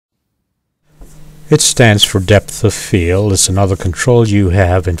It stands for depth of field. It's another control you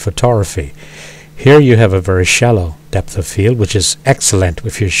have in photography. Here you have a very shallow depth of field, which is excellent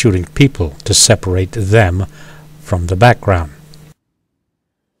if you're shooting people to separate them from the background.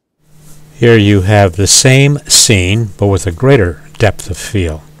 Here you have the same scene but with a greater depth of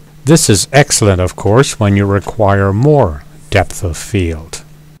field. This is excellent, of course, when you require more depth of field.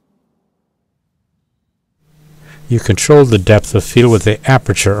 You control the depth of field with the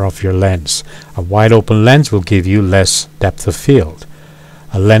aperture of your lens. A wide open lens will give you less depth of field.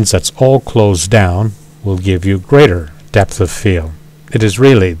 A lens that's all closed down will give you greater depth of field. It is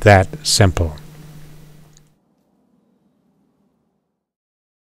really that simple.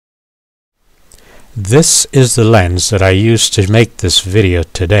 This is the lens that I used to make this video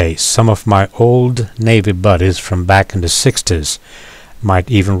today. Some of my old Navy buddies from back in the 60s might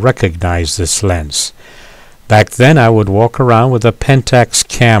even recognize this lens. Back then I would walk around with a Pentax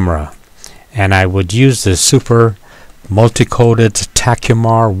camera and I would use the super multi-coated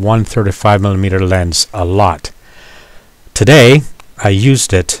Tachymar 135mm lens a lot. Today I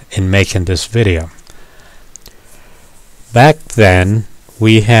used it in making this video. Back then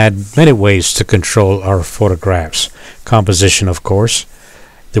we had many ways to control our photographs. Composition, of course.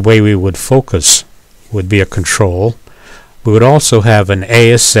 The way we would focus would be a control. We would also have an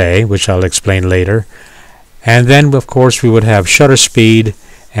ASA, which I'll explain later. And then, of course, we would have shutter speed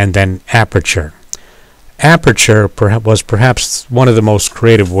and then aperture. Aperture was perhaps one of the most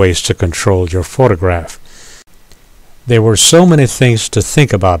creative ways to control your photograph. There were so many things to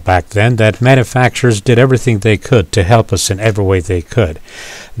think about back then that manufacturers did everything they could to help us in every way they could.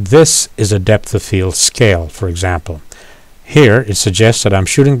 This is a depth of field scale, for example. Here it suggests that I'm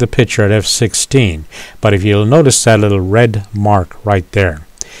shooting the picture at f/16, but if you'll notice that little red mark right there,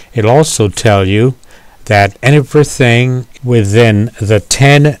 it'll also tell you that everything within the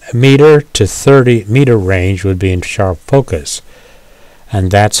 10 meter to 30 meter range would be in sharp focus.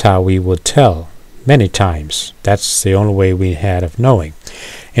 And that's how we would tell. Many times. That's the only way we had of knowing.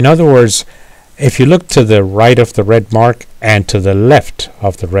 In other words, if you look to the right of the red mark and to the left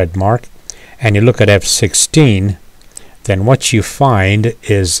of the red mark, and you look at f/16, then what you find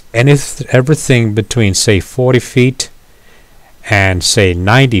is everything between, say, 40 feet and, say,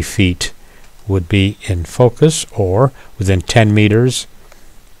 90 feet would be in focus, or within 10 meters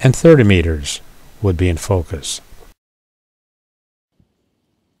and 30 meters would be in focus.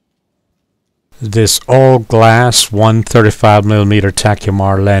 This all-glass 135mm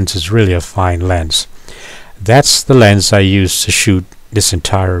Tachymar lens is really a fine lens. That's the lens I used to shoot this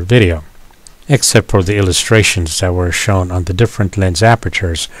entire video, except for the illustrations that were shown on the different lens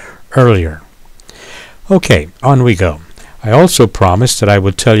apertures earlier. Okay, on we go. I also promised that I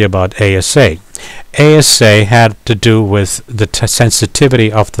would tell you about ASA. ASA had to do with the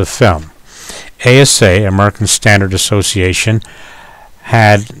sensitivity of the film. ASA, American Standard Association,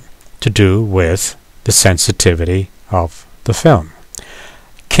 had to do with the sensitivity of the film.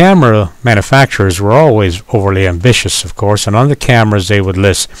 Camera manufacturers were always overly ambitious, of course, and on the cameras they would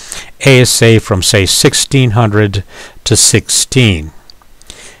list ASA from, say, 1600 to 16.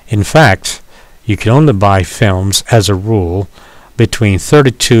 In fact, you can only buy films, as a rule, between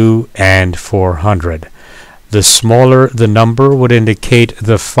 32 and 400. The smaller the number would indicate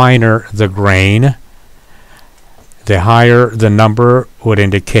the finer the grain. The higher the number would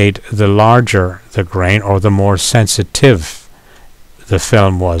indicate the larger the grain, or the more sensitive the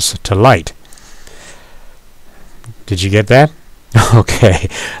film was to light. Did you get that? Okay,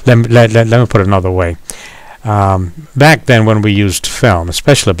 let me put it another way. Back then when we used film,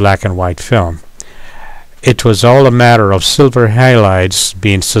 especially black and white film, it was all a matter of silver halides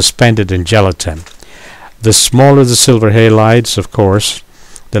being suspended in gelatin. The smaller the silver halides, of course,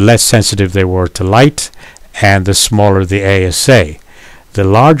 the less sensitive they were to light, and the smaller the ASA. The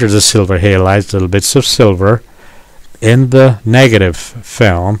larger the silver halides, little bits of silver, in the negative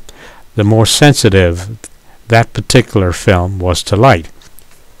film, the more sensitive that particular film was to light.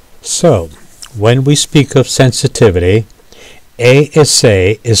 So, when we speak of sensitivity,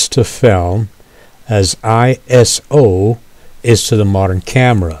 ASA is to film as ISO is to the modern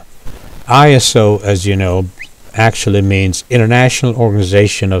camera. ISO, as you know, actually means International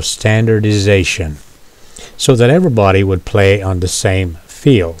Organization of Standardization, so that everybody would play on the same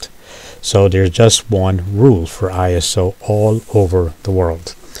field. So there's just one rule for ISO all over the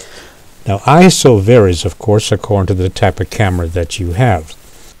world. Now ISO varies, of course, according to the type of camera that you have,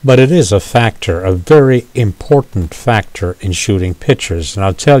 but it is a factor, a very important factor in shooting pictures, and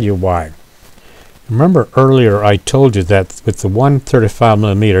I'll tell you why. Remember earlier I told you that with the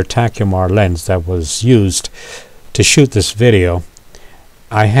 135mm Tachymar lens that was used to shoot this video,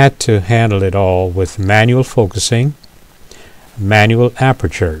 I had to handle it all with manual focusing, manual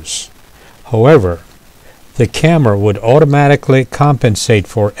apertures. However, the camera would automatically compensate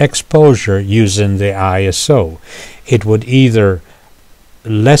for exposure using the ISO. It would either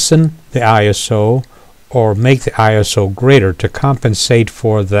lessen the ISO or make the ISO greater to compensate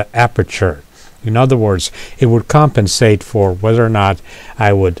for the aperture. In other words, it would compensate for whether or not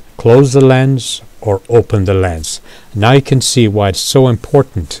I would close the lens or open the lens. Now you can see why it's so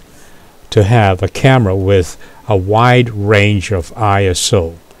important to have a camera with a wide range of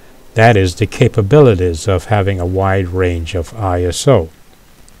ISO. That is the capabilities of having a wide range of ISO.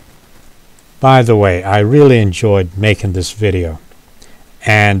 By the way, I really enjoyed making this video,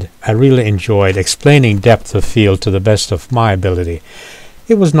 and I really enjoyed explaining depth of field to the best of my ability.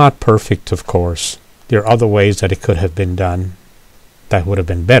 It was not perfect, of course. There are other ways that it could have been done that would have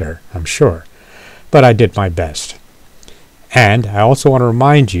been better, I'm sure. But I did my best. And I also want to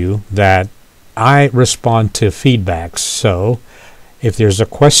remind you that I respond to feedbacks. So if there's a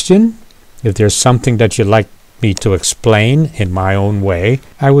question, if there's something that you'd like me to explain in my own way,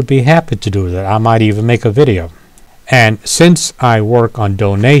 I would be happy to do that. I might even make a video. And since I work on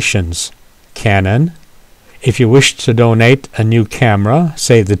donations, Canon, if you wish to donate a new camera,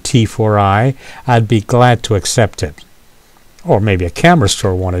 say the T4i, I'd be glad to accept it. Or maybe a camera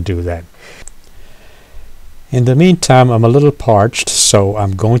store want to do that. In the meantime, I'm a little parched, so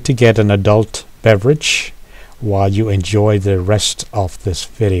I'm going to get an adult beverage while you enjoy the rest of this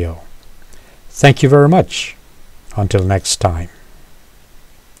video. Thank you very much. Until next time.